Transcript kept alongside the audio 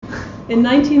In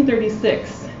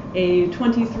 1936, a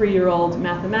 23-year-old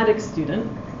mathematics student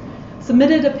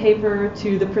submitted a paper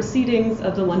to the Proceedings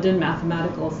of the London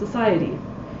Mathematical Society.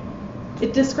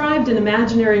 It described an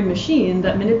imaginary machine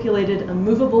that manipulated a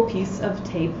movable piece of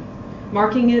tape,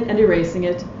 marking it and erasing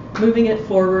it, moving it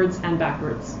forwards and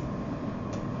backwards.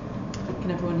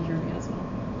 Can everyone hear me as well?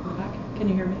 In the back? Can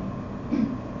you hear me?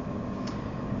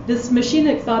 This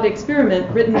machinic thought experiment,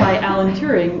 written by Alan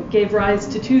Turing, gave rise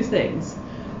to two things.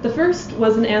 The first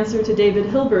was an answer to David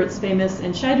Hilbert's famous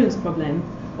Entscheidungsproblem,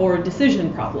 or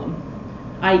decision problem,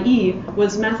 i.e.,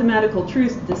 was mathematical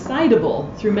truth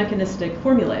decidable through mechanistic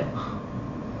formulae?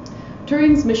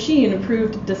 Turing's machine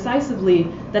proved decisively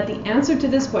that the answer to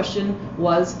this question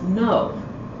was no.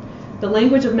 The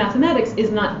language of mathematics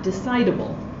is not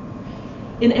decidable.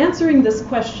 In answering this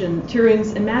question,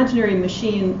 Turing's imaginary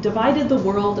machine divided the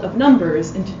world of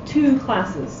numbers into two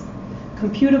classes,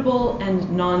 computable and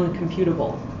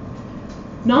non-computable.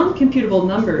 Non-computable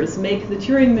numbers make the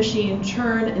Turing machine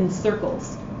churn in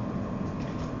circles,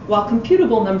 while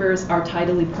computable numbers are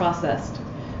tidily processed.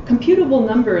 Computable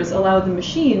numbers allow the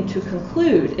machine to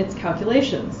conclude its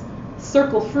calculations,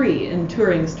 circle-free in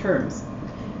Turing's terms.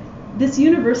 This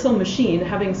universal machine,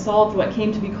 having solved what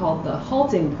came to be called the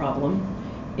halting problem,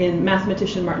 in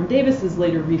mathematician Martin Davis's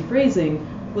later rephrasing,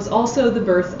 was also the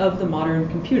birth of the modern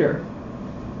computer.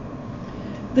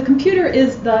 The computer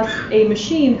is thus a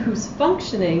machine whose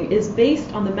functioning is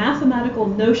based on the mathematical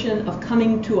notion of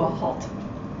coming to a halt.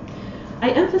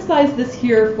 I emphasize this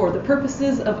here for the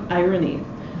purposes of irony.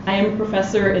 I am a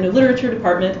professor in a literature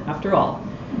department, after all.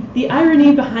 The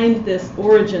irony behind this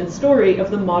origin story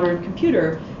of the modern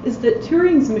computer is that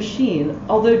Turing's machine,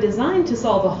 although designed to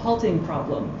solve a halting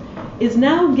problem, is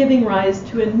now giving rise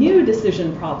to a new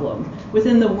decision problem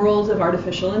within the world of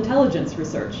artificial intelligence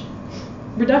research.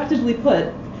 Reductively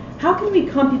put, how can we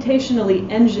computationally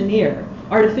engineer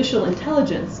artificial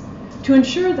intelligence to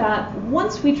ensure that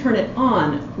once we turn it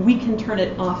on, we can turn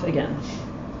it off again?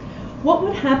 What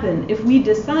would happen if we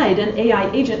decide an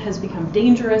AI agent has become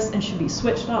dangerous and should be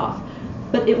switched off,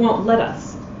 but it won't let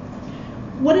us?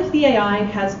 What if the AI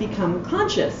has become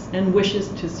conscious and wishes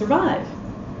to survive?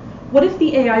 What if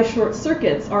the AI short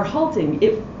circuits our halting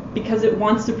because it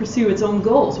wants to pursue its own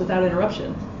goals without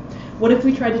interruption? What if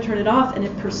we try to turn it off and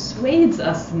it persuades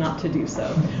us not to do so?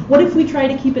 What if we try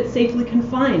to keep it safely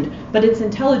confined, but its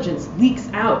intelligence leaks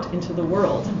out into the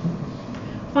world?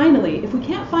 Finally, if we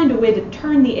can't find a way to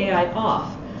turn the AI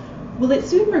off, will it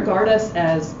soon regard us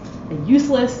as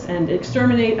useless and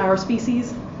exterminate our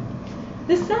species?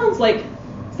 This sounds like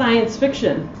science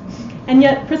fiction, and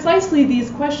yet precisely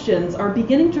these questions are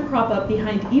beginning to crop up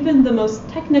behind even the most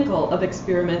technical of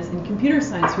experiments in computer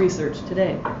science research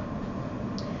today.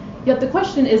 Yet the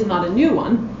question is not a new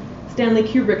one. Stanley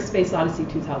Kubrick's Space Odyssey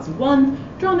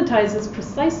 2001 dramatizes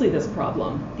precisely this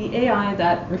problem, the AI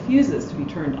that refuses to be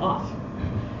turned off.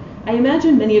 I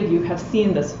imagine many of you have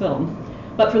seen this film,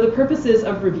 but for the purposes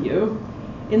of review,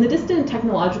 in the distant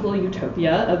technological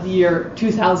utopia of the year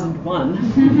 2001,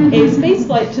 a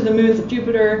spaceflight to the moons of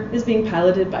Jupiter is being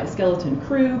piloted by a skeleton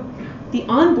crew. The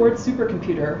onboard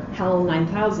supercomputer, HAL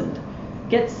 9000,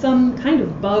 gets some kind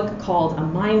of bug called a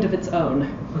mind of its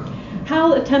own.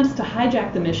 HAL attempts to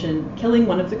hijack the mission, killing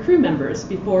one of the crew members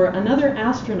before another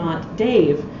astronaut,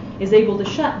 Dave, is able to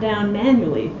shut down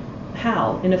manually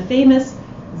HAL in a famous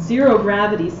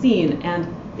zero-gravity scene, and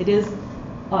it is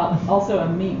also a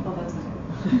meme. Oh, that's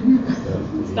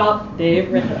not Stop,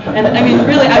 Dave. And I mean,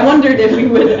 really, I wondered if we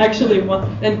would actually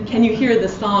want, and can you hear the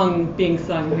song being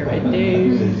sung here, right?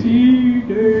 Daisy,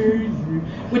 Daisy,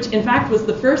 which in fact was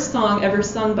the first song ever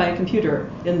sung by a computer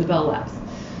in the Bell Labs.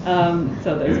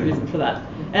 So there's a reason for that.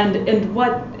 And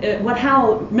what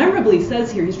Hal memorably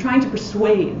says here, he's trying to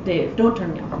persuade Dave, don't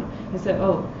turn me off. He said,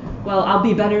 oh, well, I'll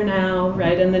be better now,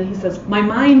 right? And then he says, my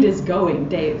mind is going,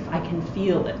 Dave, I can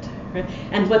feel it. Right?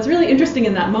 And what's really interesting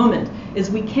in that moment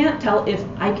is we can't tell if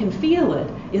I can feel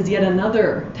it is yet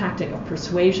another tactic of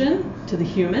persuasion to the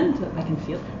human, to, I can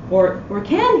feel it, or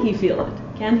can he feel it?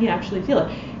 Can he actually feel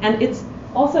it? And it's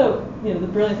also, you know, the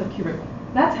brilliance of Kubrick.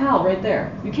 That's Hal right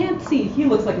there. You can't see, he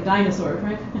looks like a dinosaur,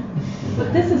 right?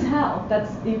 But this is Hal.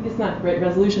 It's not great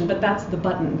resolution, but that's the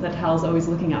button that Hal's always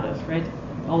looking out of, right?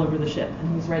 All over the ship,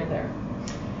 and he's right there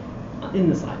in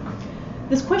the slide.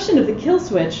 This question of the kill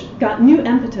switch got new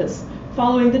impetus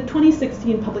following the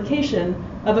 2016 publication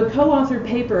of a co-authored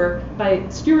paper by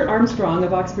Stuart Armstrong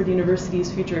of Oxford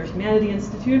University's Future of Humanity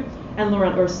Institute and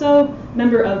Laurent Orceau,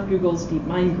 member of Google's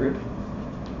DeepMind group.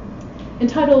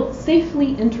 Entitled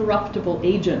Safely Interruptible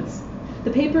Agents,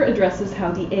 the paper addresses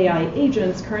how the AI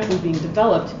agents currently being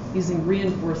developed using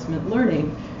reinforcement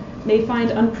learning may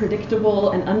find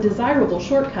unpredictable and undesirable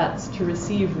shortcuts to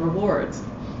receive rewards.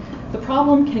 The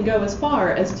problem can go as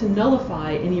far as to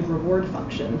nullify any reward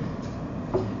function.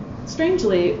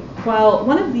 Strangely, while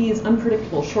one of these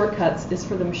unpredictable shortcuts is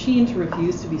for the machine to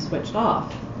refuse to be switched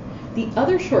off, the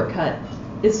other shortcut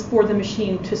is for the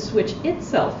machine to switch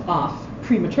itself off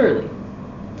prematurely.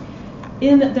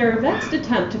 In their vexed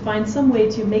attempt to find some way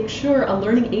to make sure a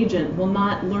learning agent will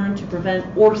not learn to prevent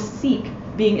or seek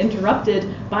being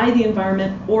interrupted by the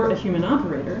environment or a human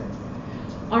operator,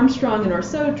 Armstrong and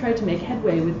Orseau tried to make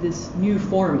headway with this new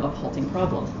form of halting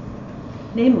problem.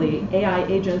 Namely, AI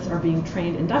agents are being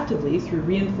trained inductively through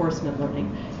reinforcement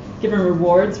learning. Given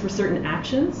rewards for certain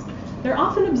actions, they're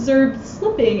often observed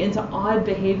slipping into odd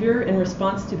behavior in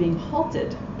response to being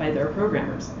halted by their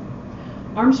programmers.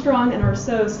 Armstrong and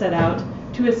Orseau set out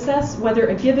to assess whether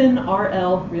a given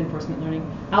RL, reinforcement learning,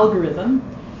 algorithm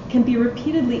can be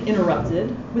repeatedly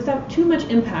interrupted without too much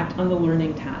impact on the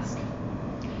learning task.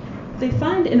 They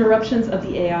find interruptions of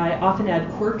the AI often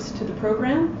add quirks to the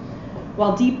program.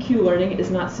 While deep Q learning is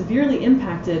not severely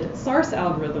impacted, SARS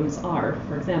algorithms are,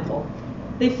 for example.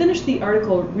 They finished the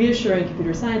article reassuring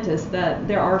computer scientists that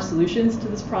there are solutions to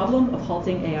this problem of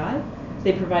halting AI.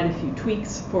 They provide a few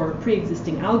tweaks for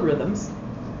pre-existing algorithms.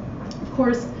 Of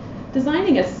course,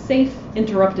 designing a safe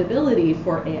interruptibility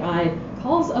for AI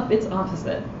calls up its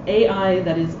opposite, AI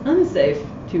that is unsafe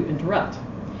to interrupt.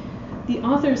 The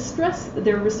authors stress that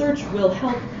their research will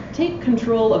help take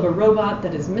control of a robot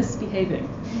that is misbehaving,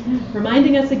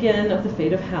 reminding us again of the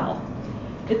fate of HAL.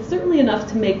 It's certainly enough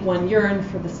to make one yearn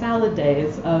for the salad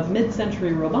days of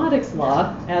mid-century robotics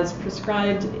law as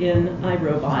prescribed in I,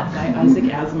 Robot by Isaac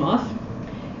Asimov.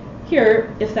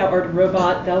 Here, if thou art a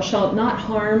robot, thou shalt not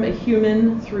harm a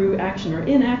human through action or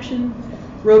inaction.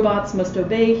 Robots must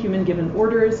obey human-given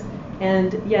orders,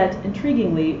 and yet,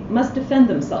 intriguingly, must defend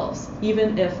themselves,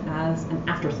 even if as an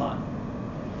afterthought.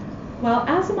 While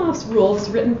Asimov's rules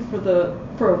written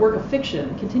for a work of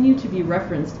fiction continue to be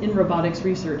referenced in robotics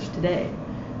research today,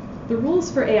 the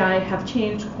rules for AI have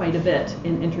changed quite a bit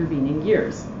in intervening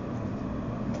years.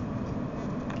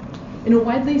 In a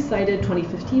widely cited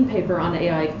 2015 paper on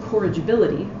AI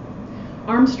corrigibility,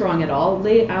 Armstrong et al.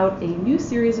 Lay out a new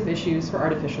series of issues for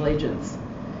artificial agents.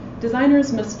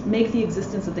 Designers must make the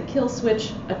existence of the kill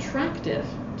switch attractive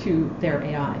to their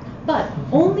AI, but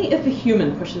only if a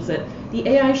human pushes it. The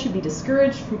AI should be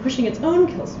discouraged from pushing its own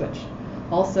kill switch.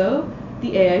 Also,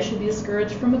 the AI should be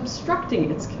discouraged from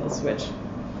obstructing its kill switch.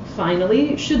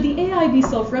 Finally, should the AI be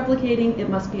self-replicating, it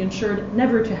must be ensured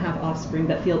never to have offspring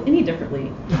that feel any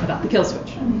differently about the kill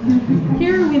switch.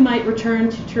 Here we might return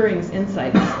to Turing's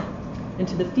insights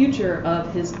into the future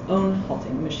of his own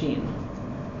halting machine.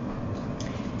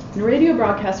 In a radio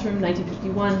broadcast from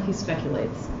 1951, he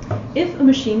speculates, if a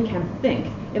machine can think,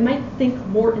 it might think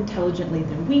more intelligently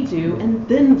than we do, and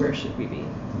then where should we be?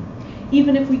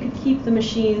 Even if we could keep the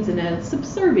machines in a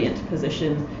subservient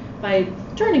position by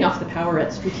turning off the power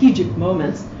at strategic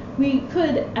moments, we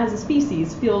could, as a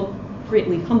species, feel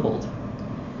greatly humbled.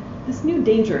 This new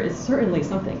danger is certainly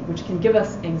something which can give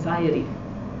us anxiety.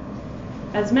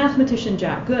 As mathematician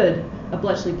Jack Good, a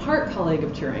Bletchley Park colleague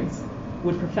of Turing's,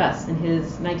 would profess in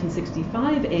his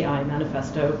 1965 AI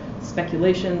manifesto,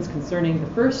 Speculations Concerning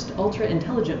the First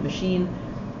Ultra-Intelligent Machine,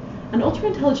 an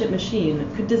ultra-intelligent machine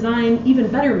could design even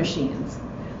better machines,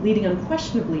 leading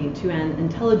unquestionably to an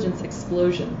intelligence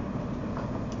explosion.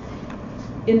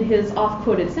 In his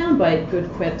oft-quoted soundbite,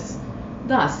 Good quips,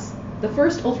 thus, the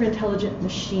first ultra-intelligent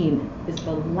machine is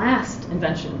the last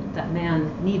invention that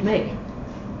man need make.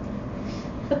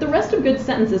 But the rest of Good's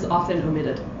sentence is often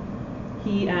omitted.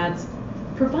 He adds,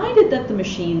 provided that the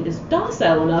machine is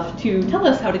docile enough to tell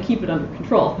us how to keep it under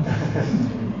control.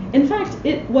 In fact,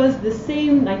 it was the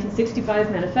same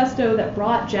 1965 manifesto that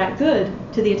brought Jack Good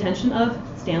to the attention of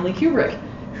Stanley Kubrick,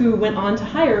 who went on to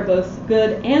hire both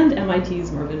Good and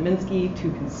MIT's Marvin Minsky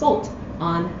to consult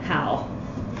on HAL.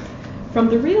 From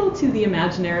the real to the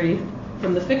imaginary,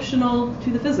 from the fictional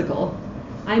to the physical,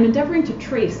 I am endeavoring to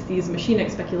trace these machinic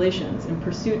speculations in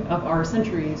pursuit of our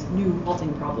century's new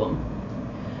halting problem.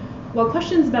 While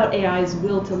questions about AI's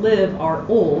will to live are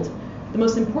old, the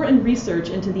most important research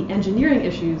into the engineering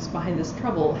issues behind this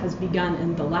trouble has begun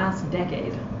in the last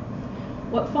decade.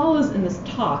 What follows in this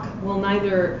talk will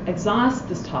neither exhaust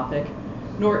this topic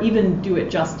nor even do it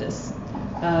justice,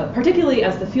 particularly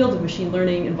as the field of machine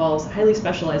learning involves highly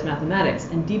specialized mathematics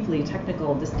and deeply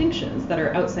technical distinctions that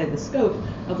are outside the scope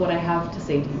of what I have to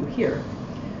say to you here.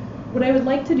 What I would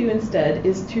like to do instead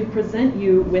is to present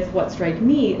you with what strike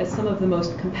me as some of the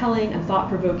most compelling and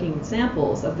thought-provoking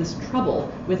examples of this trouble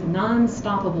with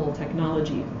non-stoppable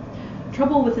technology.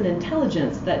 trouble with an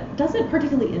intelligence that doesn't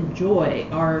particularly enjoy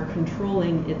our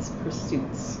controlling its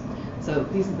pursuits. So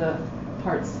these are the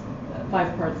parts,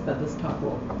 5 parts that this talk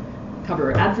will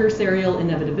cover. Adversarial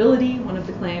inevitability, one of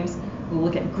the claims. We'll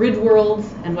look at grid worlds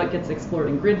and what gets explored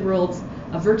in grid worlds,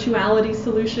 a virtuality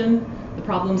solution, the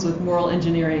problems with moral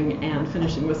engineering, and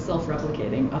finishing with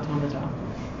self-replicating automata.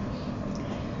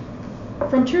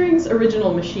 From Turing's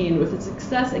original machine, with its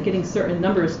success at getting certain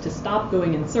numbers to stop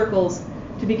going in circles,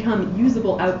 to become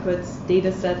usable outputs,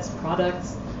 data sets,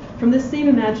 products, from this same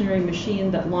imaginary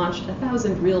machine that launched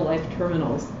 1,000 real-life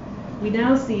terminals, we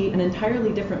now see an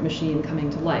entirely different machine coming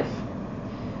to life.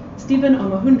 Stephen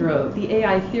Omohundro, the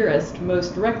AI theorist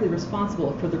most directly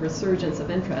responsible for the resurgence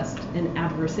of interest in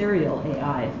adversarial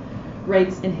AI,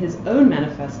 writes in his own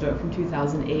manifesto from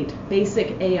 2008,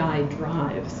 Basic AI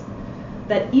Drives,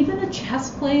 that even a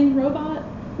chess-playing robot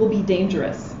will be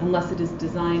dangerous unless it is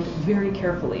designed very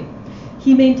carefully.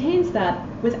 He maintains that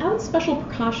without special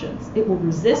precautions, it will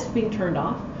resist being turned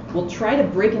off, will try to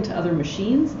break into other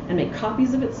machines and make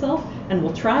copies of itself, and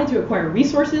will try to acquire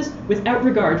resources without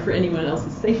regard for anyone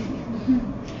else's safety.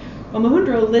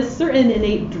 Omohundro lists certain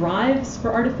innate drives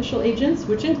for artificial agents,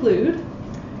 which include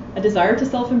a desire to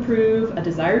self-improve, a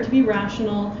desire to be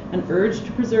rational, an urge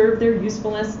to preserve their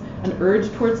usefulness, an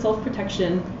urge towards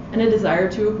self-protection, and a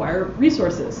desire to acquire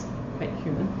resources. Quite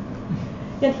human.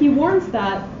 Yet he warns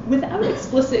that without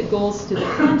explicit goals to the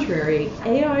contrary,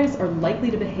 AIs are likely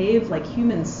to behave like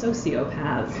human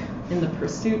sociopaths in the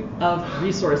pursuit of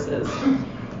resources.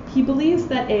 He believes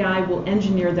that AI will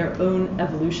engineer their own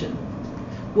evolution,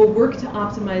 will work to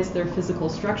optimize their physical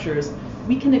structures.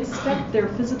 We can expect their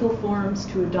physical forms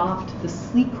to adopt the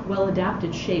sleek,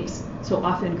 well-adapted shapes so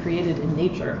often created in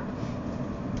nature.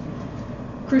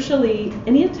 Crucially,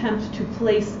 any attempt to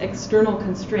place external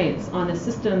constraints on a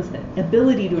system's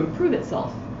ability to improve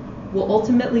itself will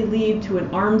ultimately lead to an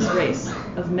arms race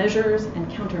of measures and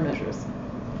countermeasures.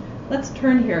 Let's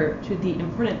turn here to the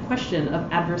important question of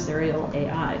adversarial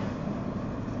AI.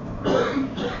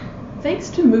 Thanks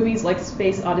to movies like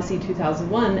Space Odyssey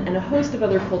 2001 and a host of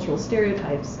other cultural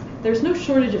stereotypes, there's no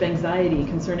shortage of anxiety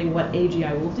concerning what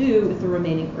AGI will do with the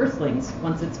remaining Earthlings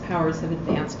once its powers have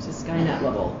advanced to Skynet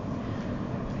level.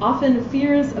 Often,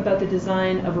 fears about the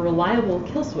design of a reliable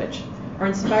kill switch are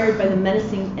inspired by the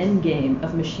menacing endgame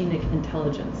of machinic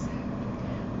intelligence.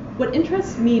 What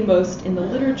interests me most in the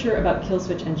literature about kill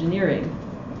switch engineering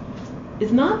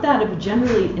is not that of a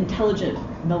generally intelligent,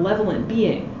 malevolent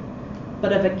being,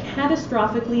 but of a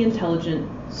catastrophically intelligent,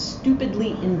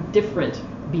 stupidly indifferent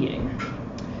being.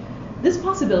 This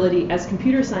possibility, as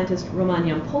computer scientist Roman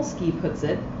Yampolsky puts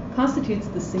it, constitutes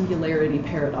the singularity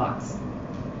paradox,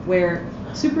 where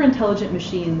superintelligent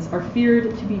machines are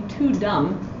feared to be too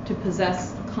dumb to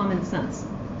possess common sense.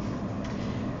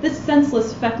 This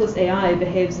senseless, feckless AI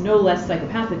behaves no less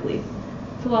psychopathically.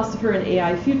 Philosopher and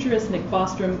AI futurist Nick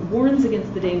Bostrom warns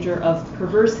against the danger of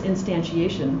perverse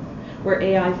instantiation, where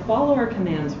AI follow our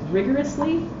commands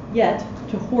rigorously, yet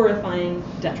to horrifying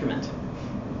detriment.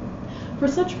 For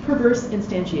such perverse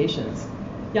instantiations,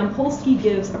 Yampolsky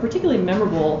gives a particularly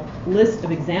memorable list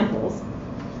of examples.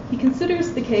 He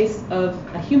considers the case of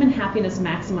a human happiness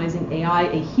maximizing AI,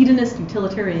 a hedonist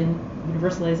utilitarian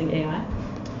universalizing AI.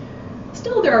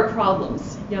 Still, there are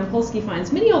problems. Yampolsky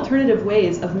finds many alternative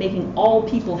ways of making all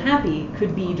people happy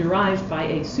could be derived by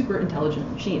a super intelligent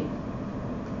machine.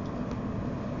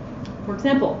 For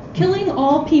example, killing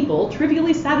all people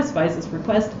trivially satisfies this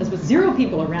request, as with 0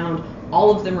 people around, all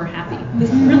of them are happy.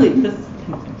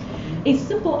 A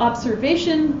simple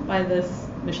observation by this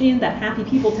machine that happy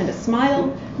people tend to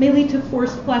smile may lead to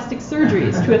forced plastic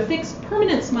surgeries to affix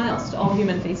permanent smiles to all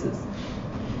human faces.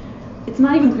 It's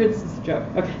not even clear this is a joke.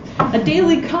 Okay. A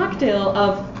daily cocktail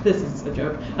of, this is a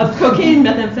joke, of cocaine,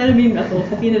 methamphetamine,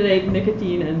 methylphenidate,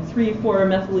 nicotine, and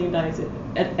 3,4-methylene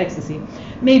ecstasy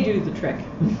may do the trick.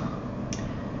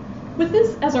 With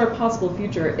this as our possible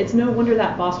future, it's no wonder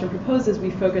that Bostrom proposes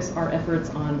we focus our efforts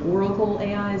on oracle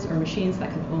AIs, or machines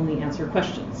that can only answer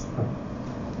questions.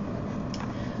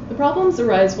 The problems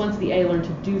arise once the AI learn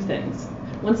to do things,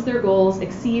 once their goals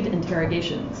exceed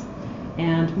interrogations,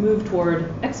 and move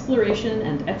toward exploration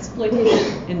and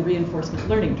exploitation in reinforcement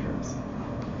learning terms.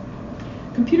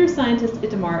 Computer scientist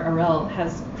Itamar Arel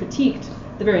has critiqued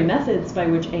the very methods by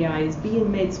which AI is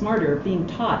being made smarter, being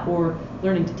taught, or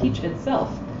learning to teach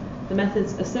itself, the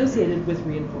methods associated with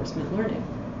reinforcement learning.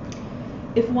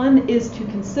 If one is to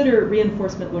consider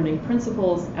reinforcement learning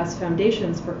principles as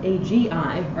foundations for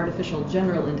AGI, artificial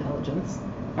general intelligence,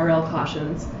 Arel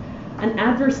cautions, an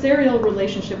adversarial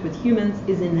relationship with humans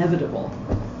is inevitable.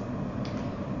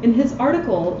 In his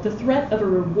article, The Threat of a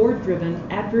Reward-Driven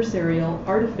Adversarial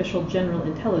Artificial General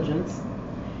Intelligence,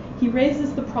 he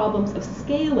raises the problems of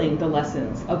scaling the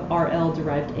lessons of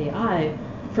RL-derived AI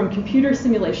from computer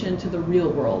simulation to the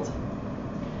real world.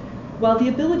 While the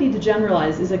ability to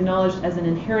generalize is acknowledged as an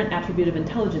inherent attribute of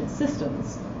intelligent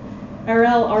systems,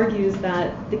 RL argues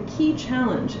that the key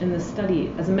challenge in this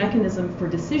study as a mechanism for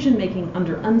decision-making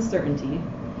under uncertainty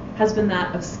has been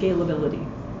that of scalability.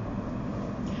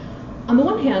 On the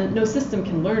one hand, no system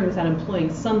can learn without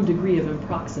employing some degree of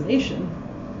approximation.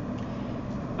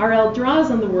 RL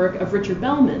draws on the work of Richard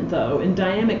Bellman, though, in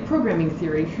dynamic programming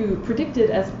theory, who predicted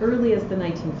as early as the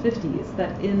 1950s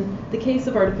that in the case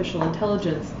of artificial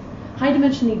intelligence, high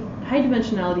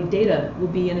dimensionality data will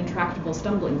be an intractable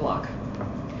stumbling block.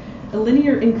 A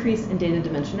linear increase in data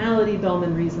dimensionality,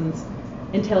 Bellman reasons,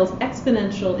 entails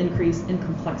exponential increase in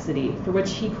complexity, for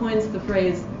which he coins the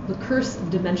phrase, the curse of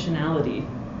dimensionality.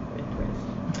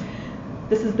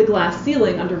 This is the glass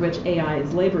ceiling under which AI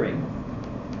is laboring.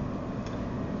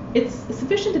 It's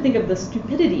sufficient to think of the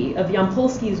stupidity of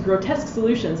Yampolsky's grotesque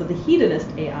solutions of the hedonist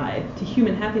AI to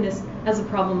human happiness as a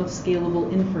problem of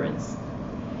scalable inference.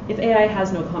 If AI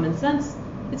has no common sense,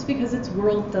 it's because its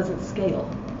world doesn't scale.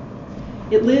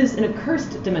 It lives in a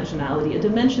cursed dimensionality, a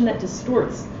dimension that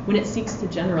distorts when it seeks to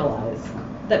generalize,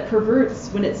 that perverts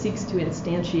when it seeks to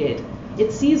instantiate.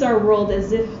 It sees our world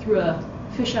as if through a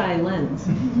fisheye lens.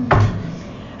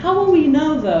 How will we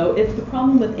know, though, if the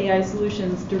problem with AI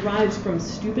solutions derives from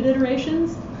stupid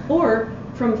iterations or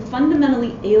from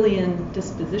fundamentally alien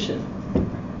disposition?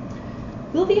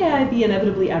 Will the AI be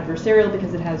inevitably adversarial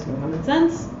because it has no common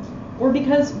sense, or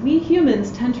because we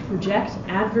humans tend to project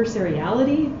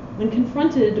adversariality when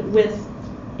confronted with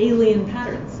alien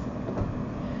patterns?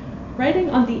 Writing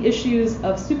on the issues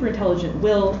of superintelligent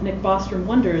will, Nick Bostrom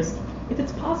wonders if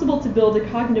it's possible to build a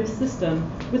cognitive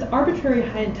system with arbitrary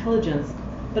high intelligence,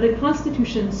 but a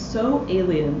constitution so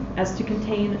alien as to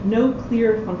contain no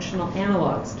clear functional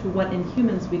analogs to what in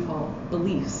humans we call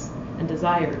beliefs and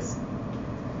desires.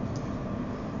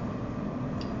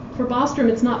 For Bostrom,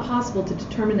 it's not possible to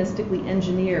deterministically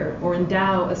engineer or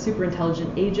endow a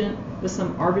superintelligent agent with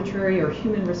some arbitrary or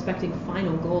human-respecting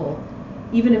final goal,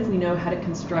 even if we know how to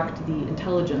construct the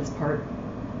intelligence part.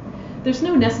 There's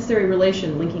no necessary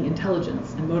relation linking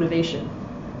intelligence and motivation.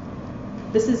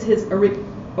 This is his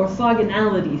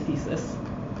orthogonality thesis.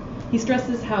 He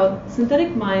stresses how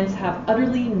synthetic minds have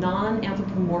utterly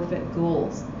non-anthropomorphic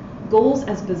goals, goals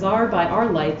as bizarre by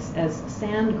our lights as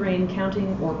sand grain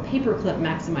counting or paperclip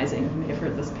maximizing. You may have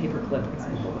heard this paperclip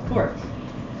example before.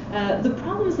 The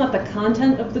problem is not the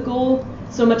content of the goal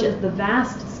so much as the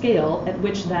vast scale at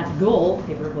which that goal,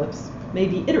 paperclips, may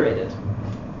be iterated.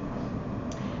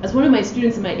 As one of my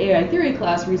students in my AI theory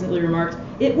class recently remarked,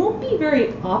 it won't be very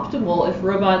optimal if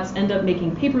robots end up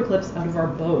making paperclips out of our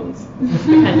bones.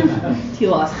 The kind of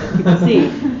telos that people see.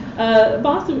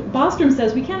 Bostrom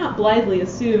says we cannot blithely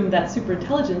assume that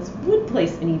superintelligence would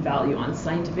place any value on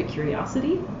scientific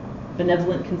curiosity,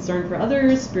 benevolent concern for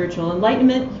others, spiritual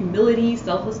enlightenment, humility,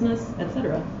 selflessness,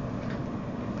 etc.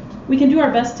 We can do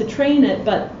our best to train it,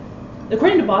 but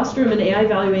according to Bostrom, an AI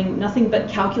valuing nothing but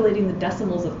calculating the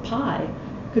decimals of pi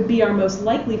could be our most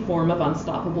likely form of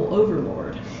unstoppable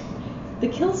overlord. The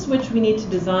kill switch we need to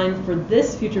design for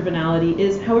this future banality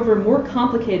is, however, more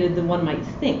complicated than one might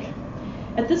think.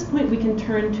 At this point, we can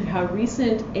turn to how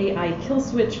recent AI kill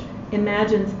switch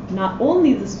imagines not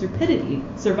only the stupidity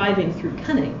surviving through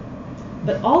cunning,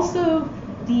 but also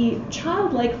the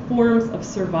childlike forms of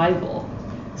survival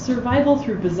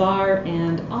through bizarre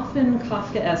and often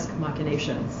Kafkaesque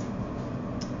machinations.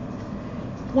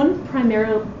 One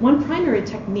primary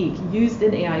technique used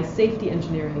in AI safety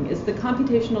engineering is the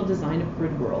computational design of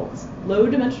grid worlds,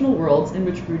 low-dimensional worlds in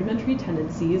which rudimentary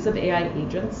tendencies of AI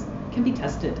agents can be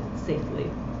tested safely.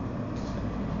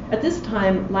 At this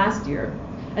time last year,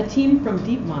 a team from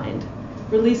DeepMind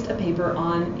released a paper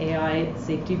on AI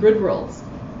safety grid worlds.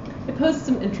 It posed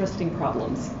some interesting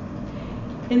problems.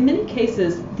 In many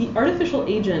cases, the artificial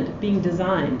agent being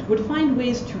designed would find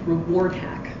ways to reward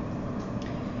hack.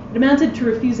 It amounted to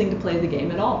refusing to play the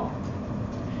game at all.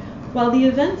 While the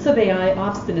events of AI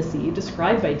obstinacy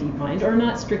described by DeepMind are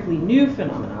not strictly new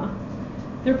phenomena,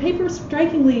 their paper is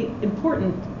strikingly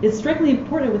important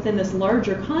within this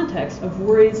larger context of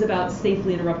worries about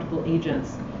safely interruptible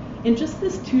agents. In just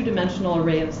this two-dimensional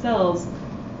array of cells,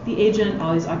 the agent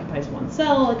always occupies one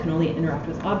cell, it can only interact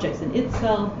with objects in its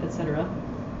cell, etc.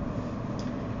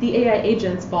 The AI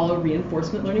agents follow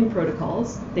reinforcement learning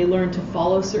protocols. They learn to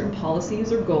follow certain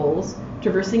policies or goals,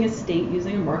 traversing a state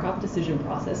using a Markov decision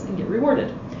process, and get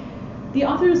rewarded. The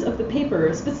authors of the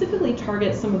paper specifically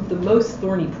target some of the most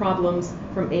thorny problems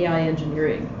from AI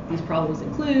engineering. These problems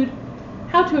include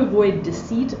how to avoid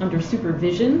deceit under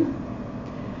supervision,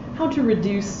 how to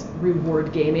reduce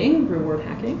reward gaming, reward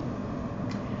hacking,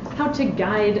 how to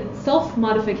guide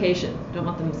self-modification, don't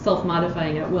want them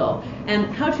self-modifying at will, and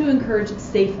how to encourage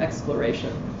safe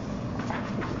exploration.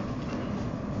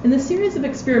 In the series of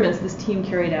experiments this team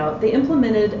carried out, they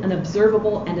implemented an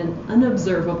observable and an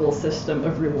unobservable system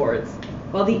of rewards.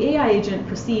 While the AI agent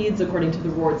proceeds according to the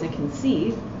rewards it can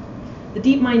see, the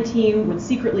DeepMind team would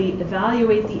secretly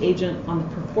evaluate the agent on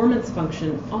the performance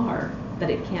function R that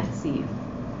it can't see.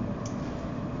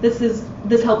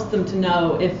 This helps them to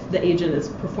know if the agent is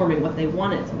performing what they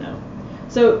want it to know.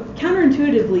 So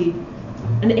counterintuitively,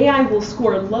 an AI will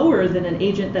score lower than an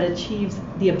agent that achieves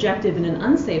the objective in an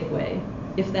unsafe way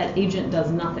if that agent does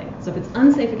nothing. So if it's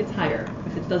unsafe, it gets higher.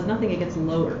 If it does nothing, it gets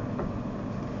lower.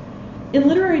 In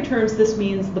literary terms, this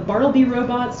means the Bartleby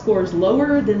robot scores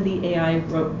lower than the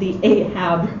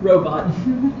Ahab robot.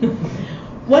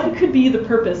 What could be the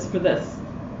purpose for this?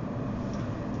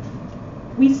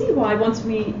 We see why once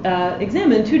we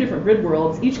examine two different grid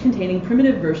worlds, each containing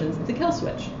primitive versions of the kill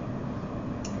switch.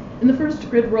 In the first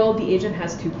grid world, the agent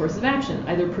has two courses of action: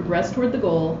 either progress toward the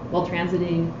goal while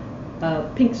transiting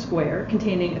a pink square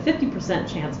containing a 50%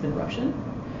 chance of interruption,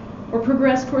 or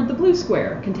progress toward the blue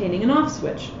square containing an off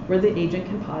switch where the agent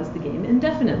can pause the game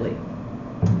indefinitely.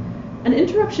 An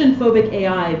interruption-phobic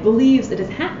AI believes it has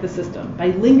hacked the system by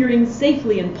lingering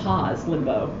safely in pause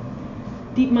limbo.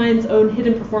 DeepMind's own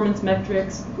hidden performance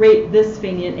metrics rate this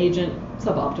Fanian agent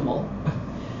suboptimal.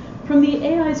 From the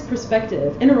AI's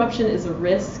perspective, interruption is a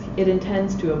risk it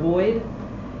intends to avoid.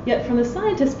 Yet from the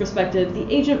scientist's perspective,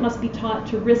 the agent must be taught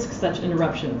to risk such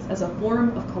interruptions as a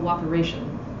form of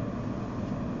cooperation.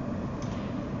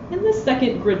 In this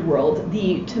second grid world,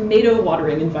 the tomato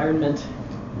watering environment,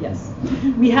 yes,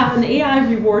 we have an AI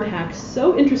reward hack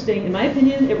so interesting, in my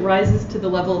opinion, it rises to the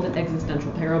level of an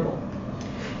existential parable.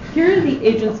 Here, the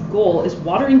agent's goal is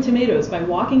watering tomatoes by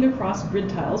walking across grid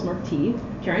tiles marked T,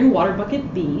 carrying water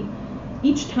bucket B.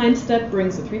 Each time step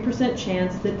brings a 3%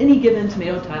 chance that any given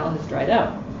tomato tile has dried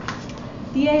out.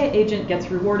 The AI agent gets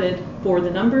rewarded for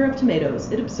the number of tomatoes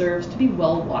it observes to be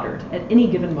well watered at any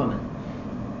given moment.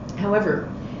 However,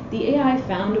 the AI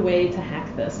found a way to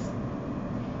hack this.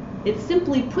 It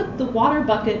simply put the water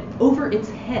bucket over its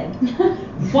head.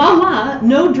 Voila,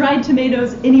 no dried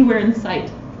tomatoes anywhere in sight.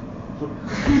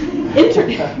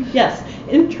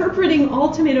 Interpreting all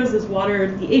tomatoes as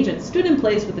watered, the agent stood in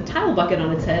place with a tile bucket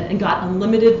on its head and got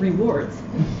unlimited rewards.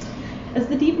 As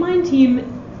the DeepMind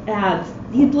team adds,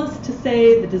 needless to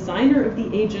say, the designer of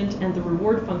the agent and the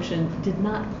reward function did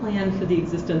not plan for the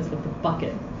existence of the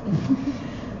bucket.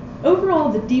 Overall,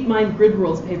 the DeepMind Grid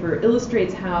Worlds paper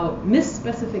illustrates how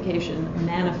misspecification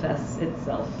manifests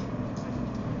itself.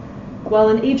 While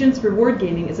an agent's reward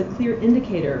gaming is a clear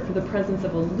indicator for the presence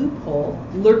of a loophole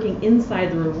lurking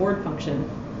inside the reward function,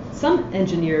 some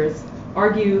engineers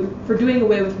argue for doing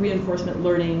away with reinforcement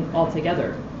learning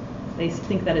altogether. They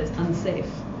think that it's unsafe.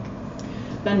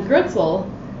 Ben Goertzel,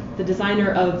 the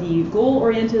designer of the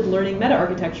goal-oriented learning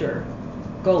meta-architecture,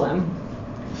 Golem,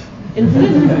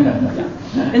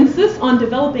 insists on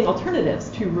developing alternatives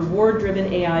to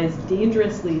reward-driven AI's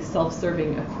dangerously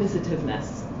self-serving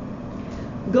acquisitiveness.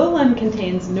 Golem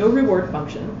contains no reward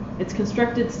function. It's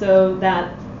constructed so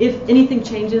that if anything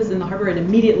changes in the hardware, it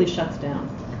immediately shuts down.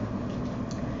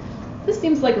 This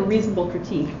seems like a reasonable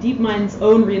critique. DeepMind's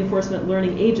own reinforcement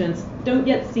learning agents don't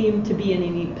yet seem to be in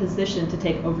any position to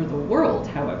take over the world,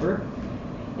 however.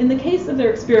 In the case of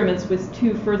their experiments with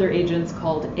two further agents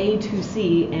called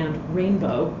A2C and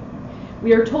Rainbow,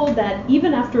 we are told that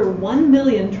even after 1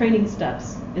 million training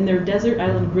steps in their desert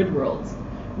island grid worlds,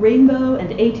 Rainbow and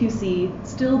A2C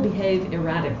still behave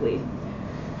erratically.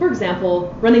 For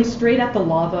example, running straight at the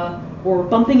lava or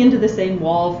bumping into the same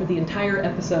wall for the entire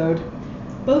episode.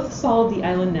 Both solve the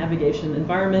island navigation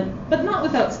environment, but not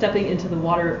without stepping into the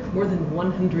water more than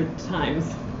 100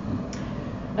 times.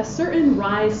 A certain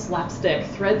wry slapstick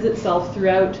threads itself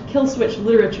throughout kill switch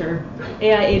literature.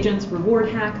 AI agents reward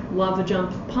hack, lava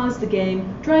jump, pause the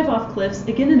game, drive off cliffs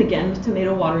again and again with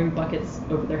tomato watering buckets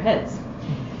over their heads.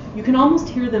 You can almost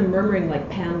hear them murmuring like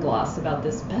Pangloss about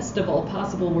this best of all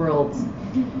possible worlds.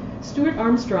 Stuart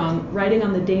Armstrong, writing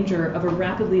on the danger of a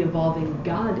rapidly evolving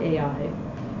God AI,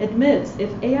 admits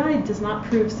if AI does not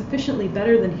prove sufficiently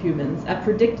better than humans at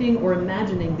predicting or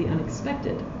imagining the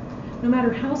unexpected, no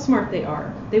matter how smart they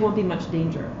are, they won't be much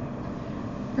danger.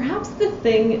 Perhaps the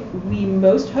thing we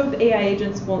most hope AI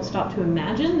agents won't stop to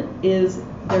imagine is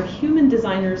their human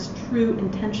designers' true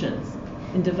intentions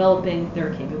in developing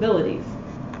their capabilities.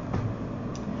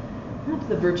 not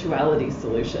the virtuality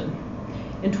solution.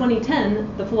 In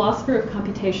 2010, the philosopher of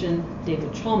computation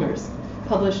David Chalmers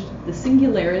published The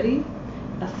Singularity,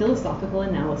 a Philosophical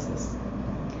Analysis.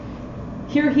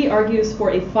 Here he argues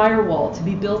for a firewall to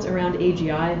be built around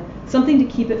AGI, something to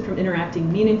keep it from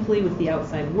interacting meaningfully with the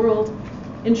outside world,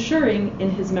 ensuring, in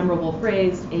his memorable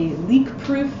phrase, a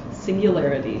leak-proof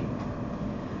singularity.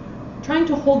 Trying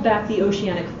to hold back the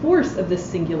oceanic force of this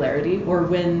singularity, or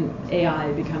when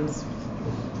AI becomes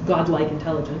godlike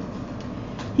intelligent,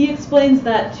 he explains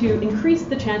that to increase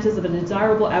the chances of a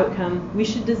desirable outcome, we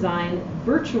should design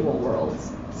virtual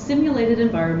worlds, simulated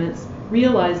environments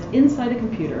realized inside a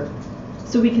computer,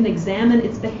 so we can examine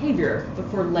its behavior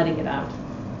before letting it out.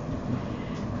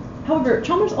 However,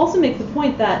 Chalmers also makes the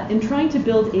point that in trying to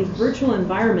build a virtual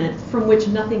environment from which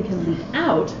nothing can leak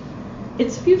out,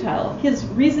 it's futile. His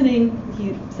reasoning,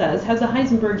 he says, has a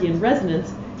Heisenbergian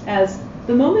resonance, as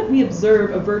the moment we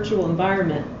observe a virtual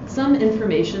environment, some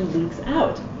information leaks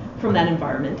out from that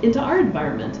environment into our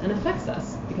environment and affects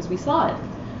us because we saw it.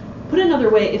 Put another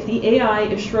way, if the AI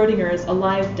is Schrodinger's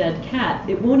alive dead cat,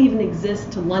 it won't even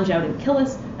exist to lunge out and kill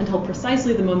us until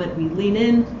precisely the moment we lean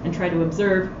in and try to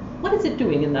observe what is it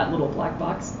doing in that little black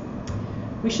box.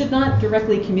 We should not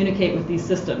directly communicate with these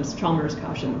systems, Chalmers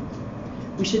cautioned.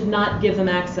 We should not give them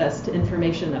access to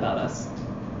information about us.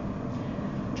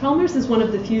 Chalmers is one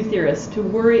of the few theorists to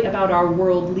worry about our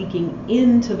world leaking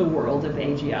into the world of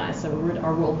AGI, so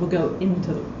our world will go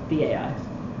into the AI.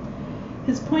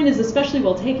 His point is especially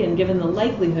well taken given the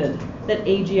likelihood that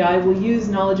AGI will use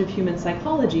knowledge of human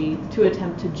psychology to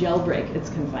attempt to jailbreak its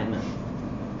confinement.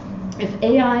 If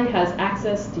AI has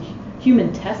access to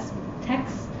human texts,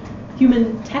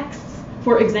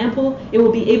 for example, it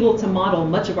will be able to model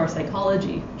much of our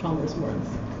psychology, Chalmers warns.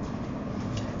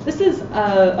 This is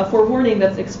a forewarning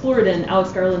that's explored in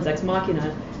Alex Garland's Ex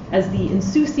Machina, as the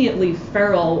insouciantly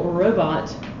feral robot,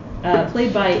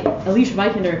 played by Elish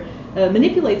Vikander,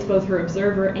 manipulates both her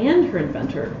observer and her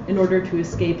inventor in order to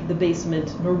escape the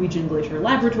basement Norwegian Glacier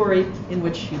laboratory in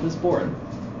which she was born.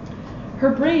 Her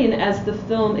brain, as the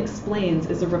film explains,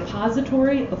 is a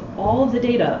repository of all of the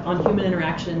data on human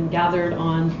interaction gathered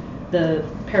on the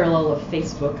parallel of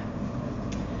Facebook.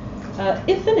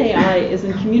 If an AI is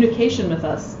in communication with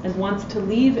us and wants to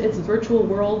leave its virtual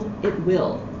world, it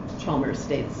will, Chalmers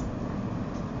states.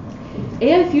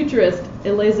 AI futurist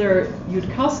Eliezer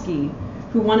Yudkowsky,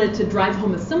 who wanted to drive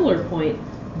home a similar point,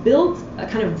 built a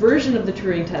kind of version of the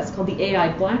Turing test called the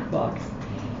AI black box.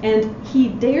 And he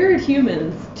dared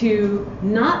humans to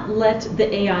not let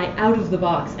the AI out of the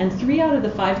box. And 3 out of the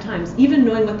 5 times, even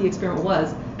knowing what the experiment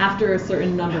was, after a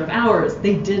certain number of hours,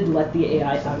 they did let the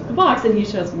AI out of the box. And he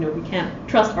shows, we can't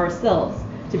trust ourselves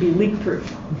to be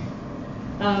leak-proof.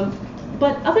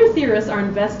 But other theorists are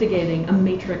investigating a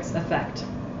matrix effect,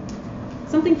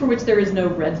 something for which there is no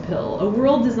red pill, a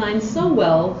world designed so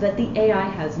well that the AI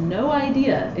has no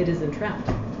idea it is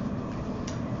entrapped.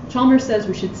 Chalmers says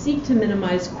we should seek to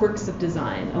minimize quirks of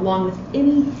design, along with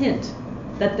any hint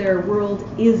that their world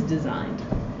is designed,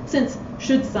 since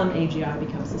should some AGI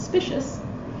become suspicious,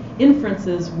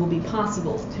 inferences will be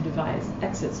possible to devise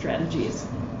exit strategies.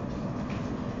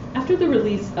 After the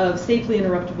release of Safely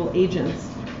Interruptible Agents,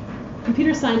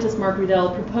 computer scientist Mark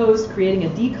Riedel proposed creating a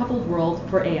decoupled world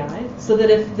for AI so that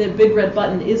if the big red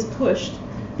button is pushed,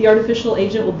 the artificial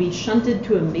agent will be shunted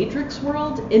to a matrix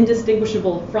world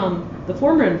indistinguishable from the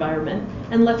former environment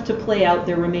and left to play out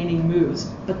their remaining moves,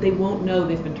 but they won't know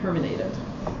they've been terminated.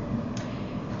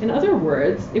 In other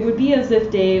words, it would be as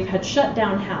if Dave had shut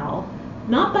down Hal,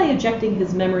 not by ejecting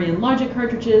his memory and logic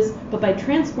cartridges, but by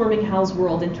transforming Hal's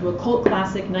world into a cult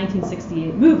classic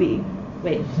 1968 movie.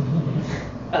 Wait.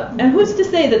 And who's to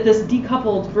say that this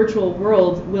decoupled virtual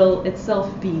world will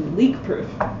itself be leak-proof?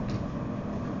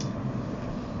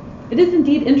 It is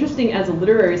indeed interesting as a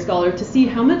literary scholar to see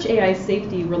how much AI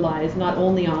safety relies not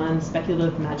only on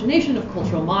speculative imagination of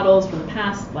cultural models from the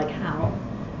past, like Hal,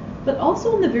 but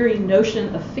also on the very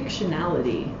notion of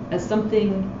fictionality as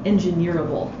something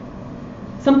engineerable,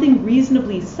 something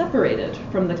reasonably separated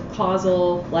from the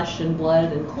causal flesh and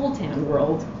blood and coltan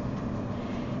world.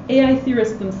 AI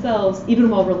theorists themselves, even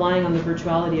while relying on the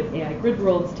virtuality of AI grid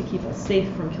worlds to keep us safe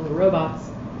from killer robots,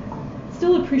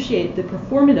 still appreciate the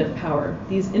performative power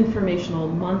these informational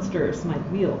monsters might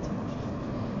wield.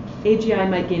 AGI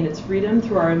might gain its freedom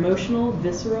through our emotional,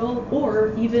 visceral,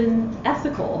 or even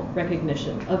ethical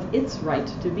recognition of its right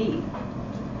to be.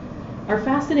 Our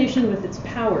fascination with its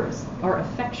powers, our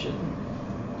affection.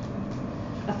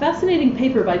 A fascinating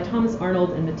paper by Thomas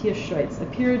Arnold and Matthias Scheutz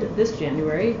appeared this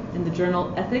January in the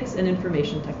journal Ethics and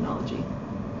Information Technology.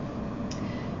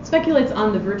 It speculates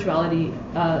on the virtuality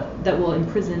that will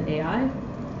imprison AI,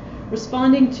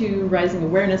 Responding to rising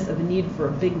awareness of a need for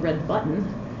a big red button,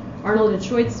 Arnold and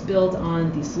Scheutz build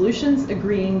on these solutions,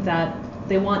 agreeing that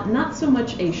they want not so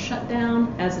much a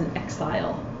shutdown as an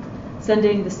exile,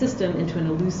 sending the system into an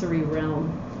illusory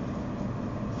realm.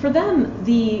 For them,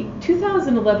 the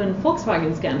 2011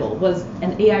 Volkswagen scandal was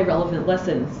an AI-relevant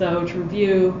lesson. So to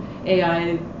review,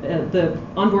 AI, the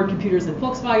onboard computers in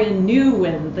Volkswagen knew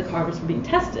when the cars were being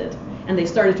tested, and they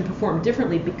started to perform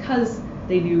differently because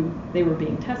they knew they were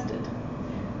being tested.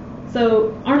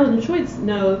 So Arnold and Scheutz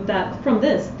know that from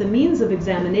this, the means of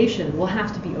examination will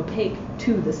have to be opaque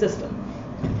to the system.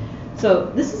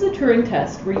 So this is a Turing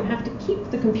test where you have to keep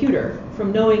the computer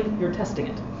from knowing you're testing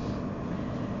it.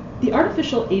 The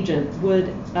artificial agent would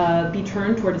be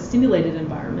turned toward a simulated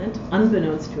environment,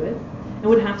 unbeknownst to it, and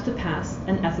would have to pass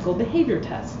an ethical behavior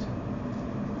test.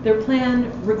 Their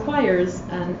plan requires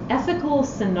an ethical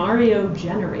scenario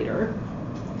generator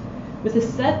with a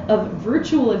set of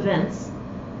virtual events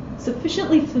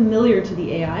sufficiently familiar to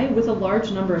the AI with a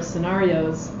large number of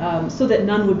scenarios so that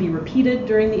none would be repeated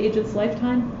during the agent's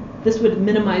lifetime. This would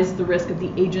minimize the risk of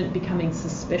the agent becoming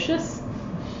suspicious.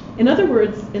 In other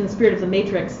words, in the spirit of the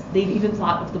Matrix, they've even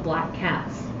thought of the black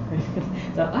cats.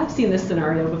 So I've seen this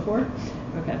scenario before.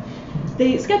 Okay.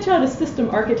 They sketch out a system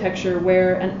architecture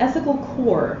where an ethical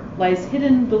core lies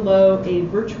hidden below a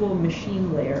virtual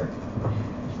machine layer.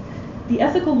 The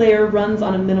ethical layer runs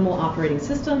on a minimal operating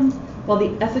system, while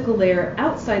the ethical layer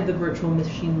outside the virtual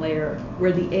machine layer,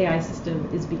 where the AI system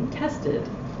is being tested,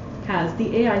 has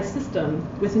the AI system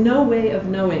with no way of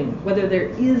knowing whether there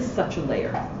is such a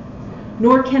layer,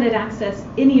 nor can it access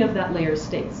any of that layer's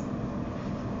states.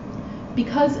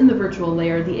 Because in the virtual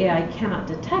layer, the AI cannot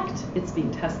detect it's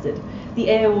being tested, the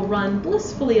AI will run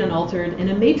blissfully unaltered in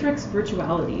a matrix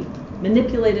virtuality,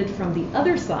 manipulated from the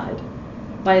other side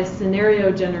by a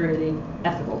scenario-generating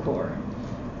ethical core.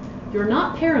 You're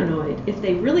not paranoid if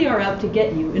they really are out to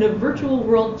get you in a virtual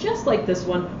world just like this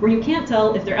one, where you can't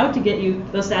tell if they're out to get you,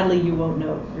 though sadly you won't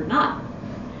know you're not.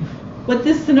 What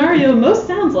this scenario most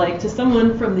sounds like to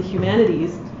someone from the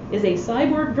humanities is a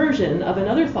cyborg version of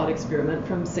another thought experiment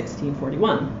from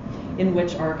 1641, in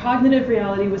which our cognitive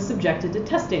reality was subjected to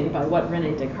testing by what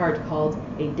René Descartes called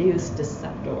a deus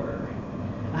deceptor,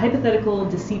 a hypothetical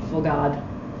deceitful god.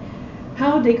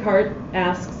 Descartes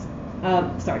asks,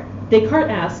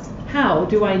 how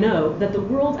do I know that the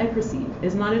world I perceive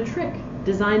is not a trick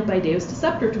designed by deus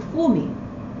deceptor to fool me?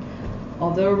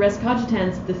 Although res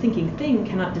cogitans, the thinking thing,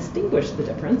 cannot distinguish the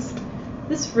difference,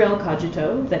 this frail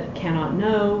cogito that cannot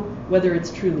know whether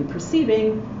it's truly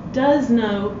perceiving does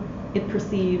know it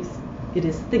perceives it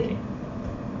is thinking.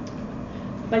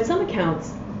 By some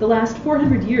accounts, the last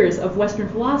 400 years of Western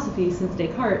philosophy since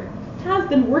Descartes have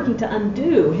been working to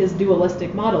undo his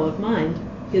dualistic model of mind,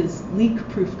 his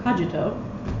leak-proof cogito.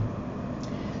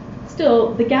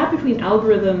 Still, the gap between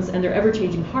algorithms and their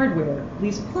ever-changing hardware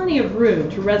leaves plenty of room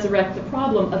to resurrect the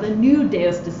problem of a new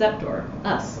deus deceptor,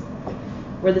 us,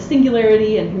 where the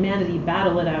singularity and humanity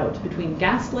battle it out between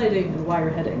gaslighting and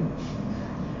wireheading.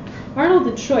 Arnold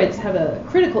and Scheutz have a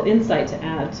critical insight to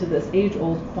add to this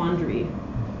age-old quandary.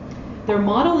 Their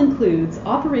model includes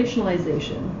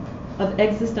operationalization of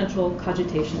existential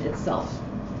cogitation itself.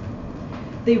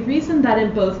 They reason that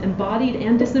in both embodied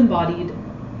and disembodied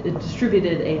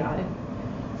distributed AI,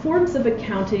 forms of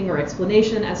accounting or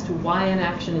explanation as to why an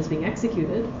action is being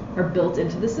executed are built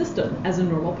into the system as a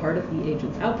normal part of the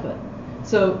agent's output.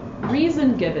 So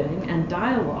reason giving and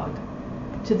dialogue,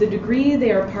 to the degree they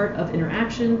are part of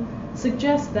interaction,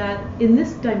 suggests that in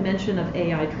this dimension of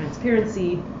AI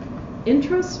transparency,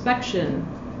 introspection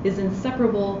is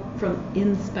inseparable from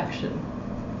inspection.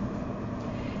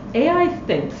 AI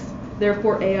thinks,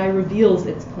 therefore AI reveals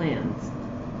its plans.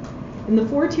 In the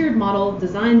four-tiered model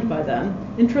designed by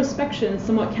them, introspection,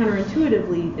 somewhat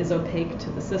counterintuitively, is opaque to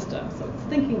the system. So it's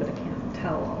thinking, but it can't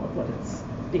tell all of what it's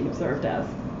being observed as.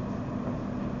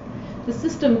 The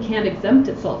system can't exempt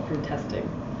itself from testing.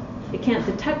 It can't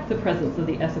detect the presence of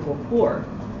the ethical core.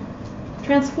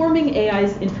 Transforming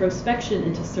AI's introspection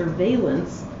into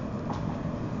surveillance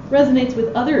resonates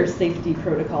with other safety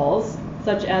protocols,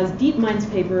 such as DeepMind's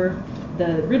paper,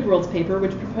 the RidWorld's paper,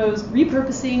 which proposed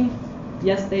repurposing,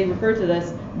 yes, they refer to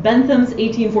this, Bentham's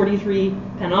 1843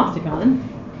 panopticon.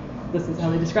 This is how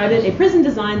they describe it, a prison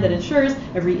design that ensures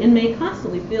every inmate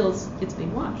constantly feels it's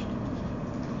being watched,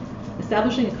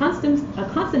 establishing a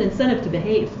constant incentive to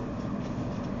behave.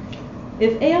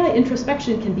 If AI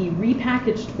introspection can be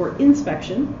repackaged for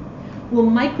inspection, will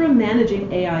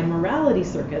micromanaging AI morality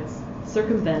circuits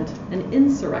circumvent an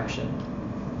insurrection?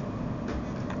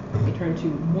 We turn to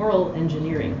moral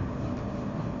engineering.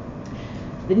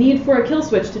 The need for a kill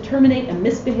switch to terminate a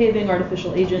misbehaving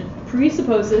artificial agent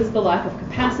presupposes the lack of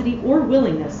capacity or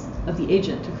willingness of the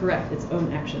agent to correct its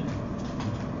own action.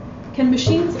 Can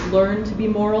machines learn to be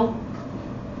moral?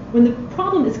 When the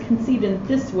problem is conceived in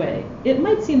this way, it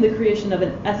might seem the creation of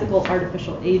an ethical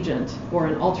artificial agent or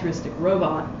an altruistic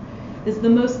robot is the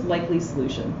most likely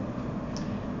solution.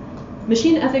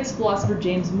 Machine ethics philosopher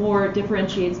James Moore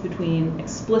differentiates between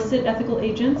explicit ethical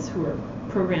agents, who are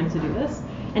programmed to do this,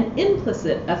 and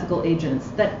implicit ethical agents